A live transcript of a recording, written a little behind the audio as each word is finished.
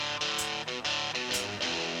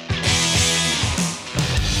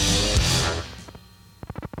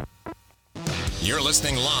You're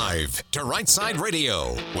listening live to Right Side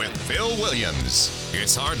Radio with Phil Williams.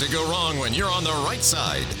 It's hard to go wrong when you're on the right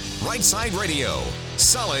side. Right Side Radio.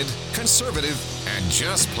 Solid, conservative, and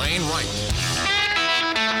just plain right.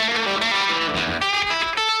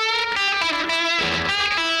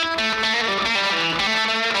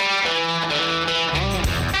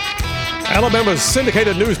 Alabama's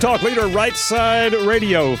syndicated news talk leader, Right Side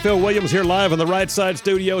Radio. Phil Williams here live in the Right Side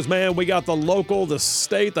studios. Man, we got the local, the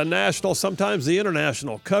state, the national, sometimes the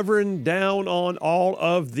international, covering down on all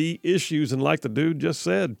of the issues. And like the dude just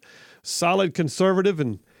said, solid, conservative,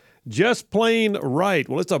 and just plain right.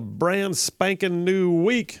 Well, it's a brand spanking new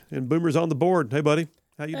week, and Boomer's on the board. Hey, buddy.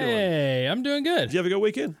 How you doing? Hey, I'm doing good. Did you have a good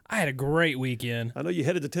weekend? I had a great weekend. I know you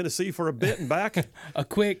headed to Tennessee for a bit and back. A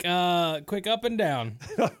quick up and down.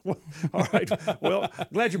 All right. Well,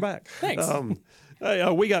 glad you're back. Thanks. Hey,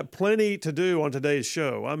 we got plenty to do on today's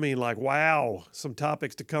show. I mean, like, wow, some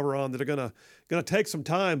topics to cover on that are gonna take some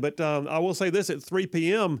time. But I will say this: at 3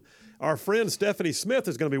 p.m., our friend Stephanie Smith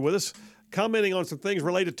is going to be with us, commenting on some things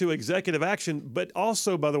related to executive action. But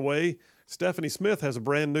also, by the way, Stephanie Smith has a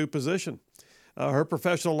brand new position. Her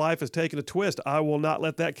professional life has taken a twist. I will not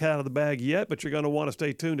let that cat out of the bag yet, but you're going to want to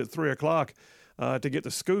stay tuned at 3 o'clock to get the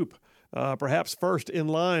scoop. Perhaps first in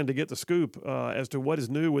line to get the scoop as to what is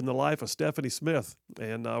new in the life of Stephanie Smith.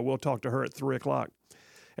 And we'll talk to her at 3 o'clock.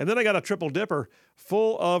 And then I got a triple dipper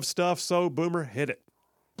full of stuff, so Boomer, hit it.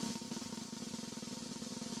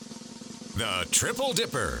 The Triple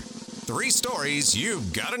Dipper. 3 stories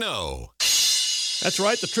you've got to know. That's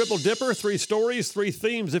right, the Triple Dipper, 3 stories, 3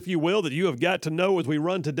 themes, if you will, that you have got to know as we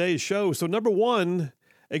run today's show. So number 1,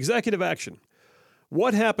 executive action.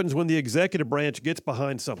 What happens when the executive branch gets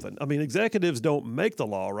behind something? I mean, executives don't make the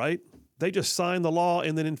law, right? They just sign the law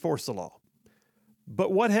and then enforce the law.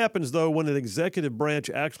 But what happens, though, when an executive branch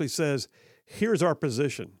actually says, here's our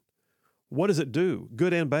position? What does it do,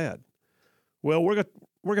 good and bad? Well, we're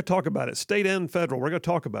going to talk about it, state and federal. We're going to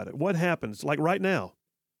talk about it. What happens, like right now?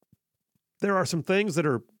 There are some things that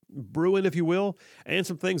are brewing, if you will, and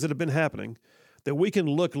some things that have been happening that we can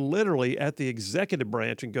look literally at the executive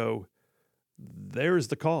branch and go, there's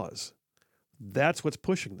the cause. That's what's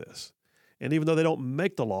pushing this. And even though they don't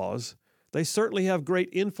make the laws, they certainly have great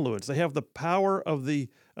influence. They have the power of the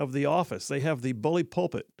office. They have the bully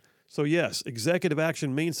pulpit. So yes, executive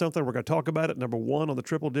action means something. We're going to talk about it. Number 1 on the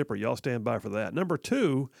Triple Dipper. Y'all stand by for that. Number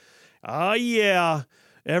 2,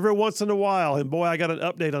 every once in a while, and boy, I got an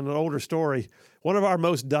update on an older story. One of our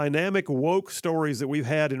most dynamic woke stories that we've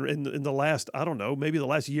had in the last, I don't know, maybe the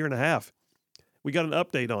last year and a half. We got an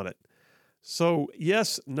update on it. So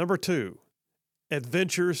yes, number 2,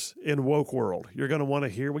 adventures in woke world. You're going to want to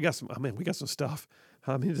hear. We got some stuff.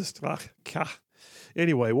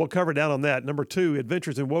 Anyway, we'll cover down on that. Number 2,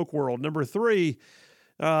 adventures in woke world. Number 3,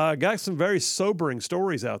 got some very sobering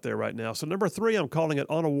stories out there right now. So number 3, I'm calling it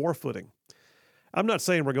on a war footing. I'm not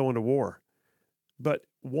saying we're going to war, but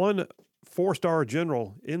one 4-star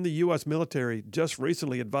general in the U.S. military just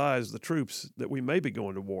recently advised the troops that we may be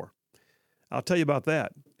going to war. I'll tell you about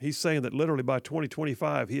that. He's saying that literally by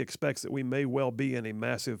 2025, he expects that we may well be in a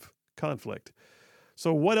massive conflict.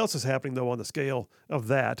 So what else is happening, though, on the scale of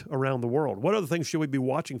that around the world? What other things should we be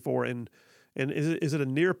watching for? And is it a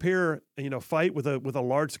near-peer fight with a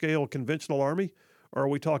large-scale conventional army, or are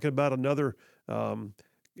we talking about another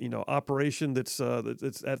operation that's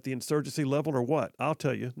at the insurgency level, or what? I'll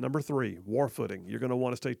tell you. Number 3, war footing. You're going to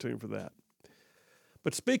want to stay tuned for that.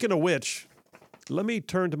 But speaking of which, let me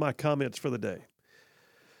turn to my comments for the day,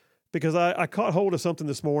 because I caught hold of something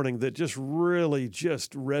this morning that just really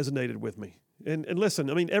just resonated with me. And listen,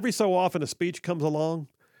 I mean, every so often a speech comes along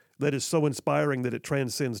that is so inspiring that it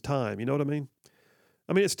transcends time. You know what I mean?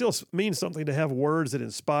 I mean, it still means something to have words that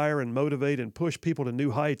inspire and motivate and push people to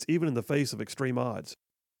new heights, even in the face of extreme odds.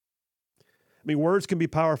 I mean, words can be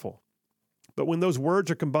powerful, but when those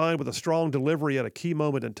words are combined with a strong delivery at a key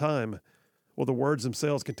moment in time, well, the words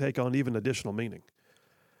themselves can take on even additional meaning.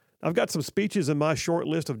 I've got some speeches in my short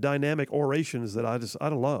list of dynamic orations that I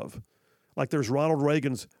love. Like there's Ronald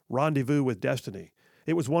Reagan's Rendezvous with Destiny.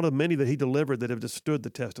 It was one of many that he delivered that have just stood the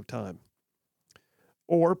test of time.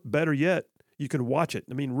 Or better yet, you can watch it.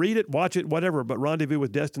 I mean, read it, watch it, whatever, but Rendezvous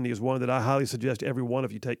with Destiny is one that I highly suggest every one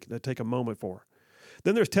of you take a moment for.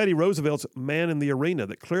 Then there's Teddy Roosevelt's Man in the Arena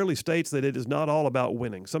that clearly states that it is not all about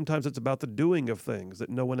winning. Sometimes it's about the doing of things that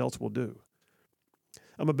no one else will do.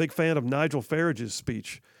 I'm a big fan of Nigel Farage's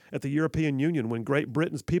speech at the European Union when Great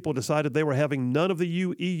Britain's people decided they were having none of the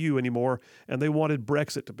EU anymore and they wanted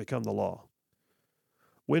Brexit to become the law.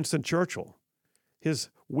 Winston Churchill, His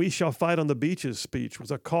 "We shall fight on the beaches" speech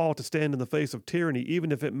was a call to stand in the face of tyranny,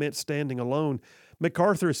 even if it meant standing alone.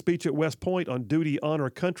 MacArthur's speech at West Point on duty, honor,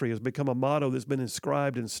 country has become a motto that's been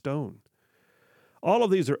inscribed in stone. All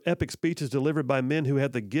of these are epic speeches delivered by men who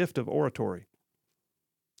had the gift of oratory.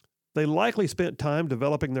 They likely spent time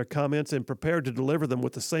developing their comments and prepared to deliver them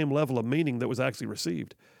with the same level of meaning that was actually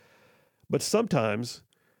received. But sometimes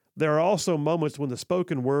there are also moments when the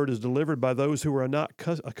spoken word is delivered by those who are not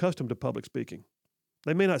accustomed to public speaking.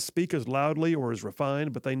 They may not speak as loudly or as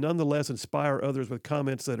refined, but they nonetheless inspire others with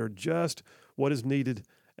comments that are just what is needed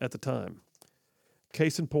at the time.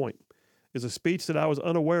 Case in point is a speech that I was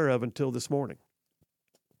unaware of until this morning.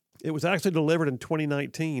 It was actually delivered in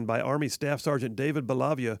 2019 by Army Staff Sergeant David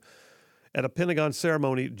Bellavia at a Pentagon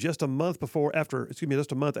ceremony just a month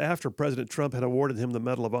after President Trump had awarded him the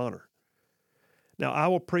Medal of Honor. Now, I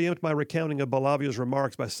will preempt my recounting of Bellavia's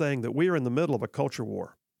remarks by saying that we are in the middle of a culture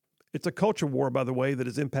war. It's a culture war, by the way, that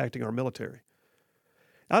is impacting our military.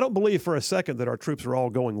 I don't believe for a second that our troops are all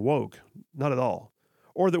going woke, not at all,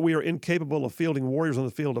 or that we are incapable of fielding warriors on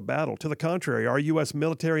the field of battle. To the contrary, our U.S.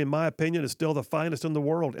 military, in my opinion, is still the finest in the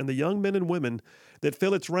world, and the young men and women that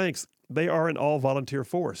fill its ranks, they are an all-volunteer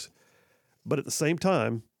force. But at the same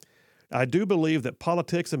time, I do believe that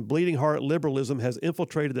politics and bleeding heart liberalism has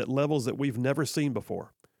infiltrated at levels that we've never seen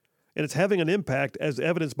before. And it's having an impact as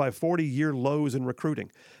evidenced by 40-year lows in recruiting.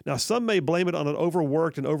 Now, some may blame it on an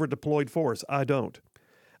overworked and overdeployed force. I don't.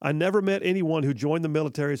 I never met anyone who joined the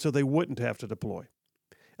military so they wouldn't have to deploy.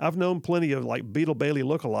 I've known plenty of like Beetle Bailey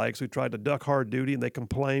lookalikes who tried to duck hard duty and they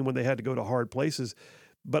complain when they had to go to hard places.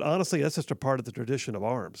 But honestly, that's just a part of the tradition of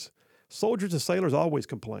arms. Soldiers and sailors always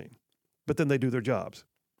complain, but then they do their jobs.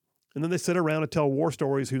 And then they sit around and tell war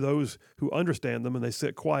stories to those who understand them, and they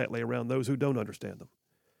sit quietly around those who don't understand them.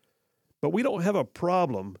 But we don't have a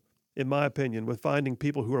problem, in my opinion, with finding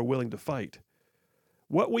people who are willing to fight.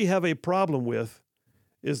 What we have a problem with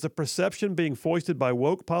is the perception being foisted by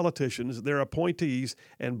woke politicians, their appointees,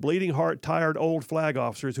 and bleeding heart, tired old flag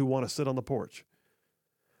officers who want to sit on the porch.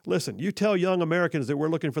 Listen, you tell young Americans that we're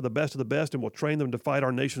looking for the best of the best and we'll train them to fight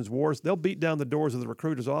our nation's wars, they'll beat down the doors of the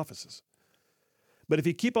recruiters' offices. But if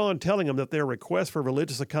you keep on telling them that their requests for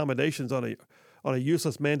religious accommodations on a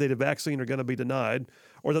useless mandated vaccine are going to be denied,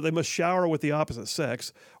 or that they must shower with the opposite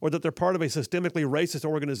sex, or that they're part of a systemically racist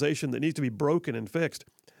organization that needs to be broken and fixed,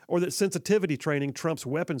 or that sensitivity training trumps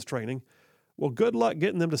weapons training, well, good luck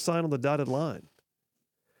getting them to sign on the dotted line.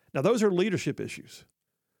 Now, those are leadership issues.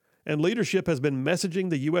 And leadership has been messaging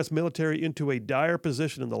the U.S. military into a dire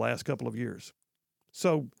position in the last couple of years.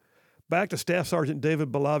 So, back to Staff Sergeant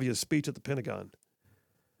David Bellavia's speech at the Pentagon.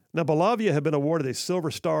 Now, Bellavia had been awarded a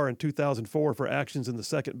Silver Star in 2004 for actions in the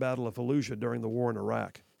Second Battle of Fallujah during the war in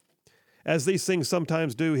Iraq. As these things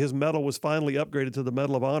sometimes do, his medal was finally upgraded to the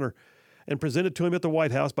Medal of Honor and presented to him at the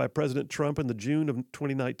White House by President Trump in the June of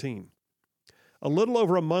 2019. A little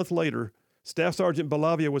over a month later, Staff Sergeant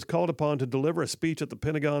Bellavia was called upon to deliver a speech at the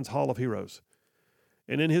Pentagon's Hall of Heroes.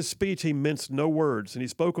 And in his speech, he minced no words, and he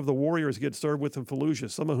spoke of the warriors he had served with in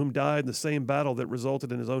Fallujah, some of whom died in the same battle that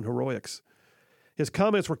resulted in his own heroics. His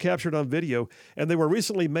comments were captured on video, and they were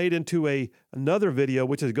recently made into another video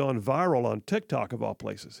which has gone viral on TikTok, of all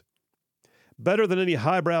places. Better than any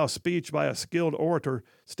highbrow speech by a skilled orator,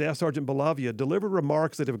 Staff Sergeant Bellavia delivered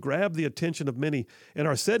remarks that have grabbed the attention of many and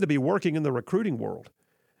are said to be working in the recruiting world.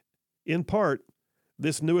 In part,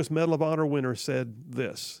 this newest Medal of Honor winner said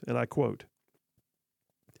this, and I quote,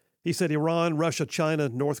 he said, "Iran, Russia, China,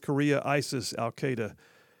 North Korea, ISIS, Al-Qaeda,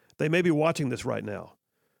 they may be watching this right now.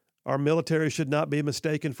 Our military should not be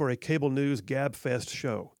mistaken for a cable news gab-fest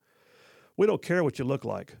show. We don't care what you look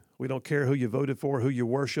like. We don't care who you voted for, who you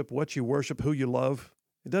worship, who you love.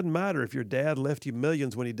 It doesn't matter if your dad left you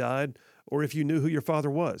millions when he died or if you knew who your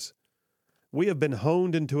father was. We have been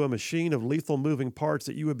honed into a machine of lethal moving parts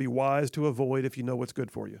that you would be wise to avoid if you know what's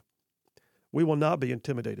good for you. We will not be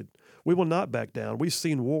intimidated. We will not back down. We've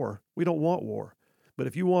seen war. We don't want war. But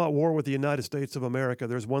if you want war with the United States of America,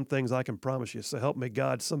 there's one thing I can promise you. So help me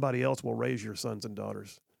God, somebody else will raise your sons and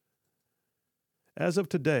daughters." As of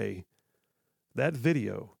today, that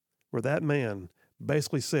video where that man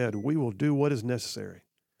basically said, "We will do what is necessary,"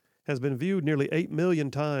 has been viewed nearly 8 million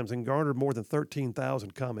times and garnered more than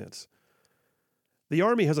 13,000 comments. The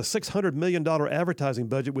Army has a $600 million advertising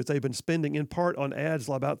budget, which they've been spending in part on ads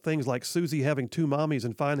about things like Susie having 2 mommies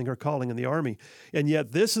and finding her calling in the Army. And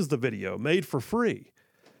yet this is the video, made for free,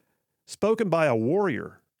 spoken by a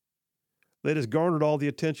warrior, that has garnered all the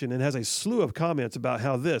attention and has a slew of comments about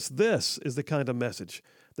how this is the kind of message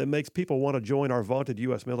that makes people want to join our vaunted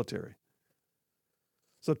U.S. military.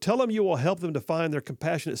 So tell them you will help them to find their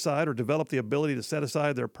compassionate side or develop the ability to set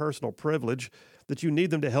aside their personal privilege, that you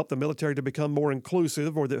need them to help the military to become more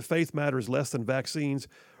inclusive, or that faith matters less than vaccines,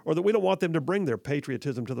 or that we don't want them to bring their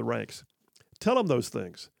patriotism to the ranks. Tell them those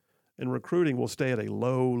things, and recruiting will stay at a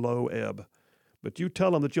low, low ebb. But you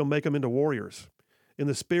tell them that you'll make them into warriors, in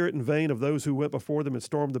the spirit and vein of those who went before them and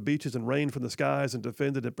stormed the beaches and rained from the skies and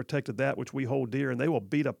defended and protected that which we hold dear, and they will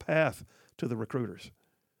beat a path to the recruiters.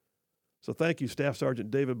 So thank you, Staff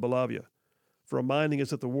Sergeant David Balavia, for reminding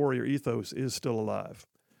us that the warrior ethos is still alive.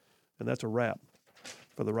 And that's a wrap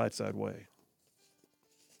for the Right Side Way.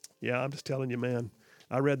 Yeah, I'm just telling you, man.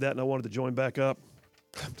 I read that and I wanted to join back up.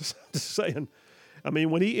 I'm just saying. I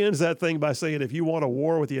mean, when he ends that thing by saying, if you want a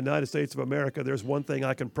war with the United States of America, there's one thing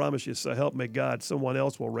I can promise you, so help me God, someone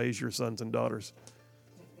else will raise your sons and daughters.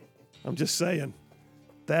 I'm just saying.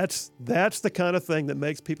 That's the kind of thing that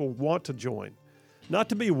makes people want to join. Not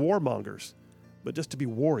to be warmongers, but just to be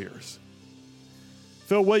warriors.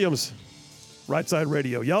 Phil Williams, Right Side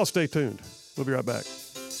Radio. Y'all stay tuned. We'll be right back.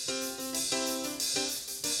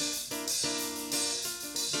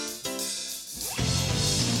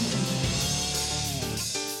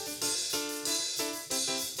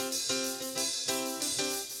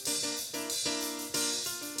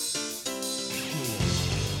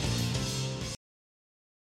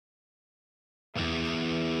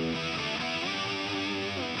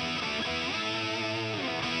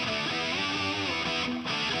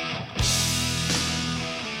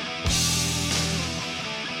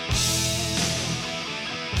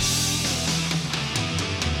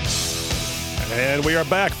 And we are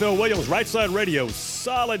back. Phil Williams, Right Side Radio.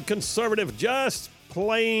 Solid conservative, just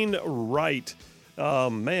plain right.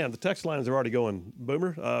 Man, the text lines are already going,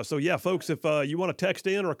 Boomer. So, yeah, folks, if you want to text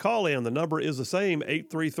in or call in, the number is the same,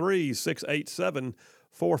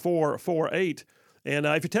 833-687-4448. And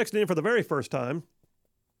if you're texting in for the very first time,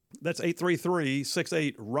 that's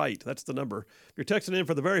 833-68-RIGHT. That's the number. If you're texting in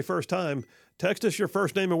for the very first time, text us your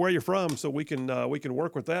first name and where you're from so we can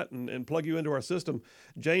work with that and plug you into our system.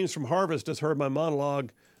 James from Harvest just heard my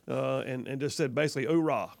monologue and just said basically,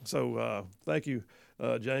 hoorah. So thank you,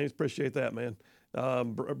 James. Appreciate that, man.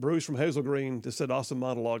 Bruce from Hazel Green just said, awesome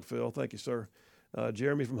monologue, Phil. Thank you, sir.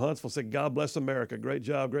 Jeremy from Huntsville said, God bless America. Great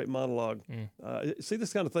job, great monologue. See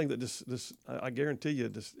this kind of thing that just I guarantee you,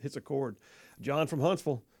 just hits a chord. John from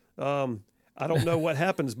Huntsville. I don't know what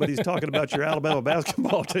happens, but he's talking about your Alabama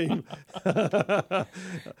basketball team.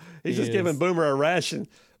 He's just giving Boomer a ration.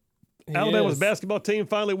 Alabama's basketball team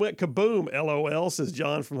finally went kaboom, LOL, says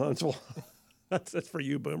John from Huntsville. That's for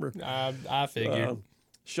you, Boomer. I figured.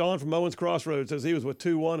 Sean from Owens Crossroads says he was with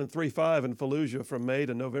 2-1 and 3-5 in Fallujah from May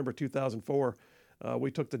to November 2004.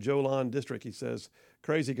 We took the Jolan district, he says.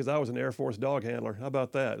 Crazy because I was an Air Force dog handler. How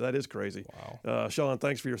about that? That is crazy. Wow. Sean,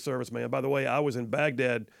 thanks for your service, man. By the way, I was in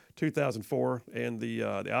Baghdad 2004, and the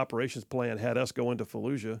operations plan had us go into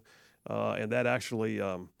Fallujah, and that actually,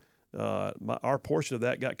 our portion of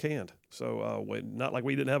that got canned. So not like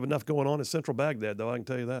we didn't have enough going on in central Baghdad, though, I can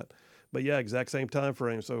tell you that. But, yeah, exact same time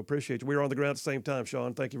frame, so appreciate you. We were on the ground at the same time,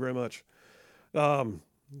 Sean. Thank you very much.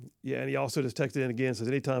 Yeah, and he also just texted in again, says,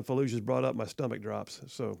 anytime Fallujah's brought up, my stomach drops.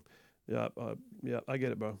 So, yeah, I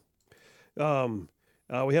get it, bro.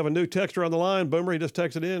 We have a new texter on the line. Boomer, he just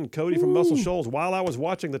texted in. Cody from Muscle Shoals. While I was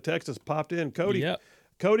watching, the text has popped in.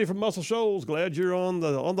 Cody from Muscle Shoals, glad you're on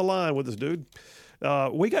the line with us, dude.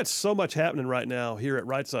 We got so much happening right now here at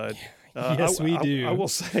Right Side. Yes, we do. I will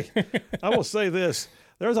say this.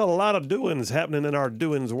 There's a lot of doings happening in our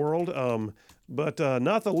doings world, but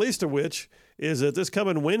not the least of which is that this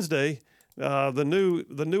coming Wednesday,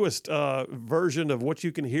 the newest version of What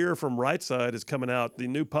You Can Hear from Right Side is coming out, the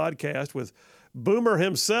new podcast with Boomer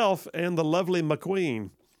himself and the lovely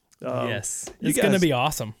McQueen. Yes, it's going to be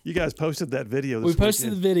awesome. You guys posted that video this We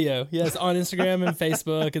posted weekend. the video, yes, on Instagram and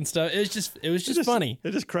Facebook and stuff. It was just funny.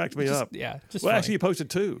 It just cracked me up. Yeah, just well, funny. actually, you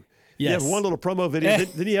posted two. Yes. You have one little promo video.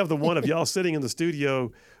 Then you have the one of y'all sitting in the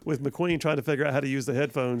studio with McQueen trying to figure out how to have the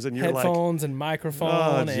headphones, and you're headphones like, and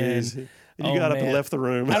microphone, oh, and you got up and left the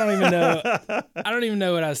room. I don't even know. I don't even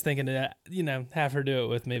know what I was thinking to, have her do it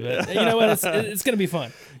with me. But you know what? It's going to be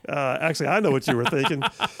fun. Actually, I know what you were thinking.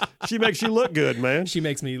 She makes you look good, man. She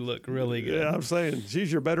makes me look really good. Yeah, I'm saying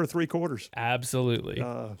she's your better three-quarters. Absolutely.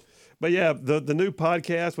 But yeah, the new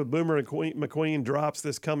podcast with Boomer and McQueen drops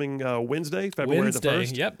this coming Wednesday, February the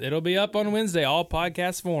 1st. Yep, it'll be up on Wednesday, all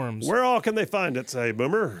podcast forums. Where all can they find it, say,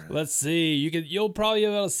 Boomer? Let's see. You'll probably be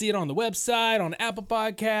able to see it on the website, on Apple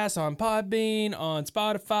Podcasts, on Podbean, on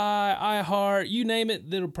Spotify, iHeart, you name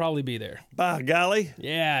it, it'll probably be there. By golly.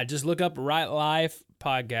 Yeah, just look up Right Life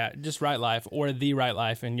podcast, just Right Life or The Right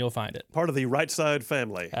Life, and you'll find it. Part of the Right Side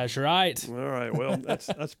family. That's right. All right. Well,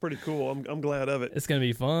 that's pretty cool. I'm glad of it. It's gonna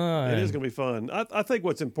be fun. It is going to be fun. I think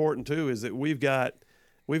what's important too is that we've got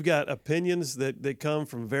opinions that come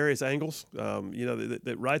from various angles.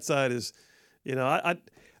 That Right Side is,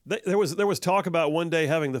 there was talk about one day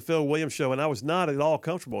having the Phil Williams show, and I was not at all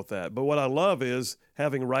comfortable with that. But what I love is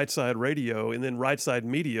having Right Side Radio and then Right Side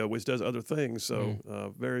Media, which does other things.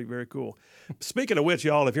 So very, very cool. Speaking of which,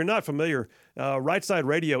 y'all, if you're not familiar, Right Side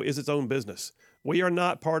Radio is its own business. We are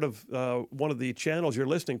not part of one of the channels you're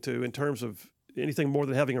listening to in terms of anything more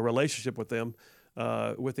than having a relationship with them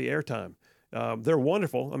with the airtime. They're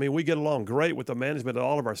wonderful. I mean, we get along great with the management at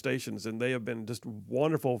all of our stations, and they have been just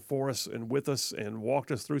wonderful for us and with us and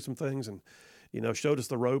walked us through some things and, showed us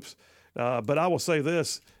the ropes. But I will say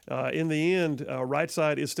this, in the end, Right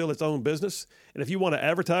Side is still its own business. And if you want to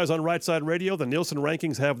advertise on Right Side Radio, the Nielsen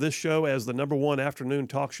rankings have this show as the #1 afternoon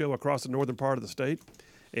talk show across the northern part of the state.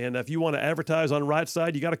 And if you want to advertise on Right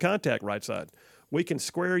Side, you got to contact Right Side. We can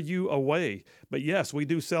square you away. But yes, we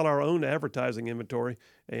do sell our own advertising inventory,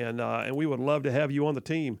 and we would love to have you on the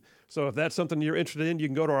team. So if that's something you're interested in, you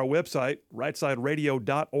can go to our website,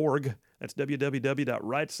 rightsideradio.org. That's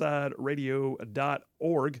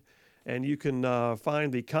www.rightsideradio.org, and you can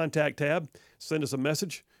find the contact tab. Send us a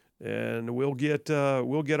message, and we'll get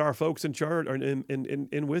our folks in charge or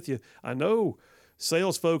in with you. I know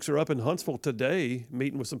sales folks are up in Huntsville today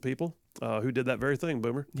meeting with some people who did that very thing,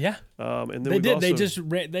 Boomer. Yeah. And then they did. They just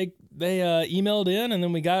they emailed in, and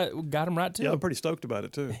then we got them right too. Yeah, I'm pretty stoked about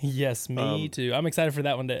it too. Yes, me too. I'm excited for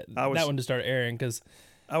that one to start airing because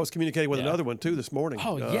I was communicating with another one too this morning.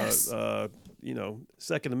 Oh yes.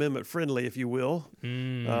 Second Amendment friendly, if you will,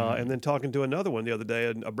 and then talking to another one the other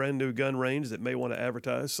day, a brand new gun range that may want to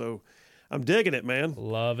advertise. So I'm digging it, man.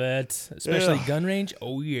 Love it, especially gun range.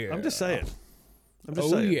 Oh yeah. I'm just saying.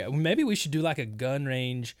 Yeah, maybe we should do like a gun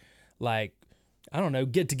range, like I don't know,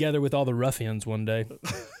 get together with all the ruffians one day.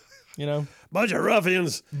 Bunch of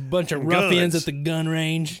ruffians at the gun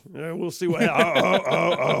range. Yeah, we'll see what.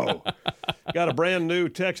 Got a brand new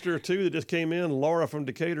texter too that just came in. Laura from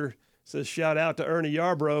Decatur says, "Shout out to Ernie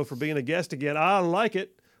Yarbrough for being a guest again." I like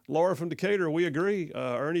it. Laura from Decatur, we agree.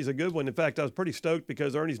 Ernie's a good one. In fact, I was pretty stoked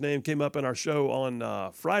because Ernie's name came up in our show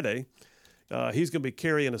on Friday. He's going to be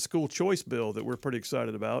carrying a school choice bill that we're pretty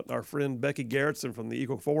excited about. Our friend Becky Garrettson from the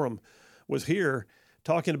Eagle Forum was here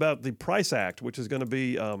talking about the Price Act, which is going to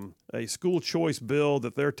be a school choice bill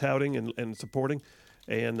that they're touting and supporting.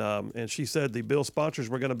 And she said the bill sponsors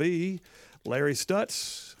were going to be Larry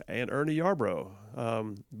Stutz and Ernie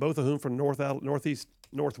Yarbrough, both of whom from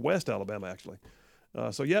northwest Alabama, actually.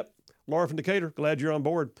 Laura from Decatur, glad you're on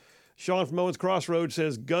board. Sean from Owens Crossroads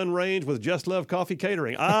says, gun range with Just Love Coffee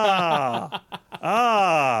Catering. I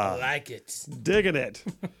like it. Digging it.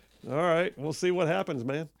 All right, we'll see what happens,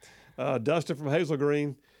 man. Dustin from Hazel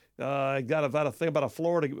Green got a thing about a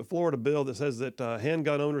Florida bill that says that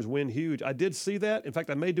handgun owners win huge. I did see that. In fact,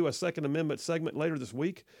 I may do a Second Amendment segment later this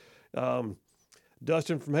week.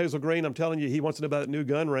 Dustin from Hazel Green, I'm telling you, he wants to know about that new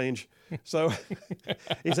gun range. So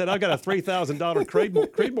he said, I've got a $3,000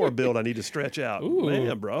 Creedmoor build I need to stretch out. Ooh.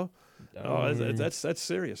 Man, bro. Oh, that's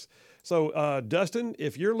serious. So, Dustin,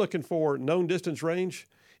 if you're looking for known distance range,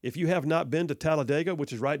 if you have not been to Talladega,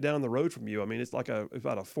 which is right down the road from you, I mean, it's like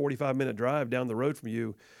about a 45-minute drive down the road from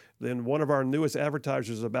you, then one of our newest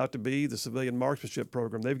advertisers is about to be the Civilian Marksmanship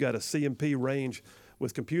Program. They've got a CMP range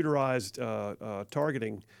with computerized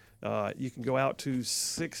targeting. You can go out to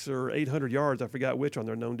 600 or 800 yards, I forgot which, on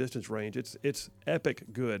their known distance range. It's epic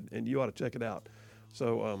good, and you ought to check it out.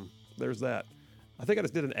 So there's that. I think I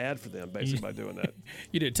just did an ad for them, basically, by doing that.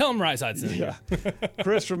 You did. Tell them Right Side sent you. Yeah.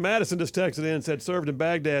 Chris from Madison just texted in and said, served in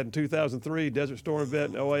Baghdad in 2003, Desert Storm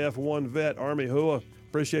vet and OAF 1 vet, Army HUA.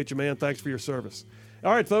 Appreciate you, man. Thanks for your service.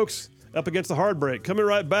 All right, folks, up against the hard break. Coming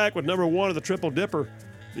right back with number 1 of the Triple Dipper,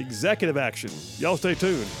 Executive Action. Y'all stay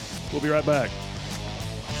tuned. We'll be right back.